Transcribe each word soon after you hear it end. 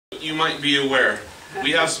you might be aware,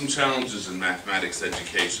 we have some challenges in mathematics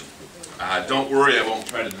education. Don't worry, I won't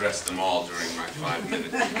try to address them all during my 5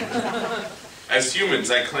 minutes. As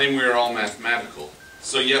humans, I claim we are all mathematical.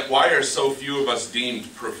 So yet, why are so few of us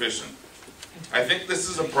deemed proficient? I think this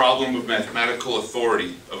is a problem of mathematical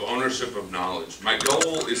authority, of ownership of knowledge. My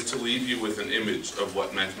goal is to leave you with an image of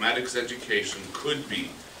what mathematics education could be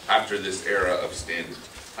after this era of standards.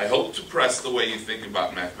 I hope to press the way you think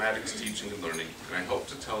about mathematics teaching and learning, and I hope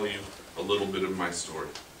to tell you a little bit of my story.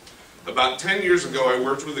 About 10 years ago, I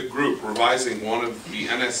worked with a group revising one of the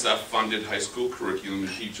NSF-funded high school curriculum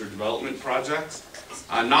and teacher development projects.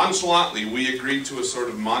 Nonchalantly, we agreed to a sort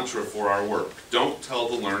of mantra for our work: don't tell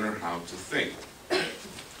the learner how to think.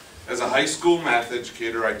 As a high school math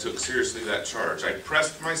educator, I took seriously that charge. I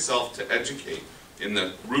pressed myself to educate in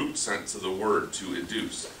the root sense of the word, to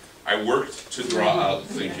educe. I worked to draw out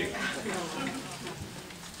thinking.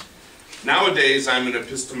 Nowadays, I'm an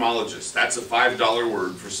epistemologist. That's a $5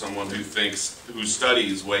 word for someone who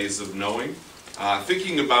studies ways of knowing.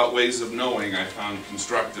 Thinking about ways of knowing, I found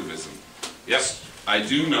constructivism. Yep, I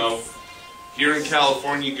do know. Here in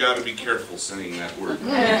California, you got to be careful saying that word.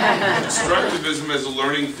 Constructivism as a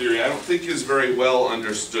learning theory, I don't think is very well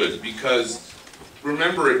understood, because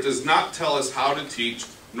remember, it does not tell us how to teach,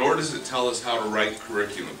 nor does it tell us how to write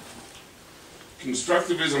curriculum.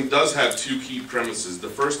 Constructivism does have two key premises, the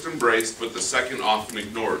first embraced, but the second often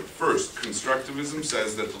ignored. First, constructivism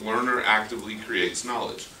says that the learner actively creates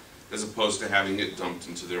knowledge, as opposed to having it dumped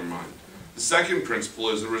into their mind. The second principle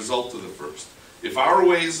is a result of the first. If our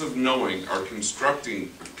ways of knowing are constructed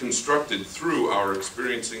through our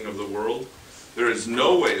experiencing of the world, there is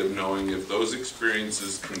no way of knowing if those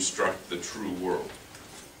experiences construct the true world.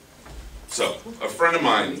 So, a friend of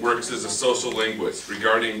mine works as a social linguist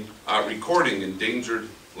regarding recording endangered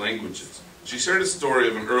languages. She shared a story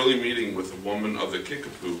of an early meeting with a woman of the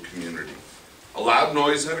Kickapoo community. A loud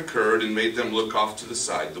noise had occurred and made them look off to the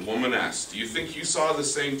side. The woman asked, "Do you think you saw the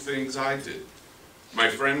same things I did?" My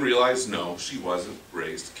friend realized no, she wasn't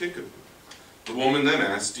raised Kickapoo. The woman then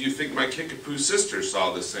asked, "Do you think my Kickapoo sister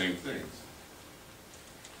saw the same things?"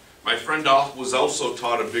 My friend was also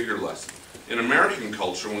taught a bigger lesson. In American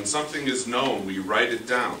culture, when something is known, we write it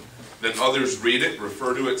down. Then others read it,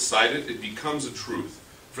 refer to it, cite it, it becomes a truth.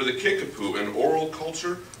 For the Kickapoo, in oral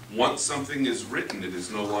culture, once something is written, it is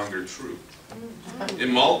no longer true.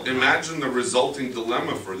 Imagine the resulting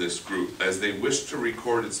dilemma for this group as they wish to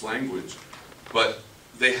record its language, but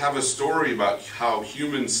they have a story about how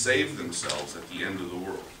humans saved themselves at the end of the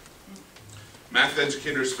world. Math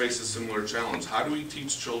educators face a similar challenge. How do we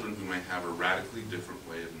teach children who may have a radically different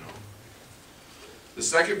way of knowing? The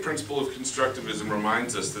second principle of constructivism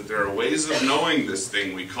reminds us that there are ways of knowing this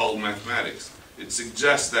thing we call mathematics. It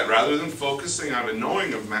suggests that rather than focusing on a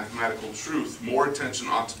knowing of mathematical truth, more attention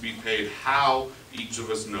ought to be paid how each of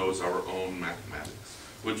us knows our own mathematics.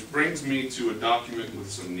 Which brings me to a document with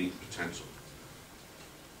some neat potential.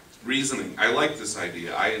 Reasoning. I like this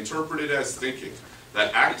idea. I interpret it as thinking.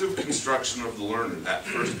 That active construction of the learner, that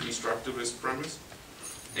first constructivist premise,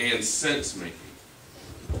 and sense-making.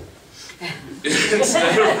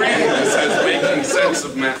 Instead of reading this as making sense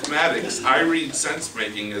of mathematics, I read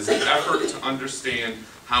sense-making as an effort to understand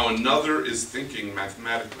how another is thinking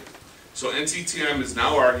mathematically. So NCTM is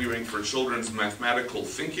now arguing for children's mathematical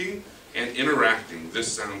thinking and interacting.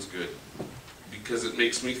 This sounds good, because it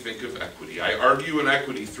makes me think of equity. I argue in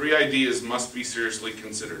equity, 3 ideas must be seriously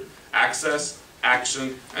considered: access,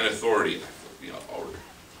 action, and authority.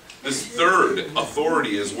 This third,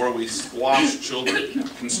 authority, is where we squash children.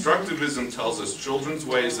 Constructivism tells us children's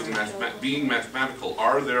ways of being mathematical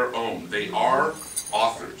are their own. They are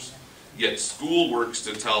authors. Yet school works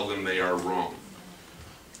to tell them they are wrong.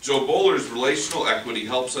 Joe Bowler's relational equity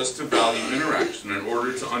helps us to value interaction in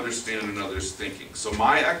order to understand another's thinking. So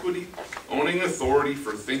my equity, owning authority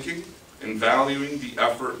for thinking and valuing the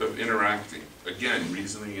effort of interacting. Again,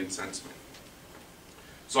 reasoning and sense-making.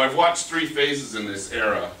 So I've watched 3 phases in this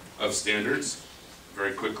era of standards.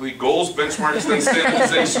 Very quickly. Goals, benchmarks, then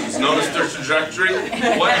standardizations. Notice their trajectory.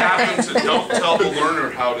 What happened to don't tell the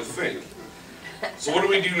learner how to think? So what do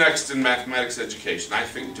we do next in mathematics education? I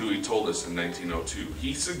think Dewey told us in 1902.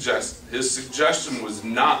 His suggestion was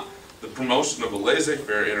not the promotion of a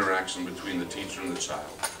laissez-faire interaction between the teacher and the child.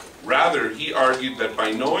 Rather, he argued that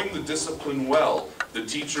by knowing the discipline well, the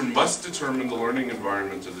teacher must determine the learning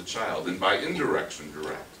environment of the child, and by indirection,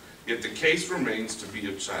 direct. Yet the case remains to be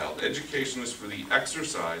of child. Education is for the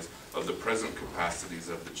exercise of the present capacities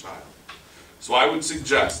of the child. So I would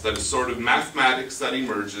suggest that a sort of mathematics that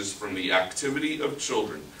emerges from the activity of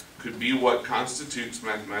children could be what constitutes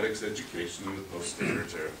mathematics education in the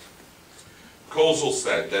post-standards era. Kozel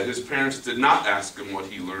said that his parents did not ask him what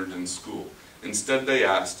he learned in school. Instead, they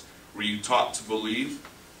asked, "Were you taught to believe,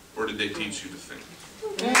 or did they teach you to think?"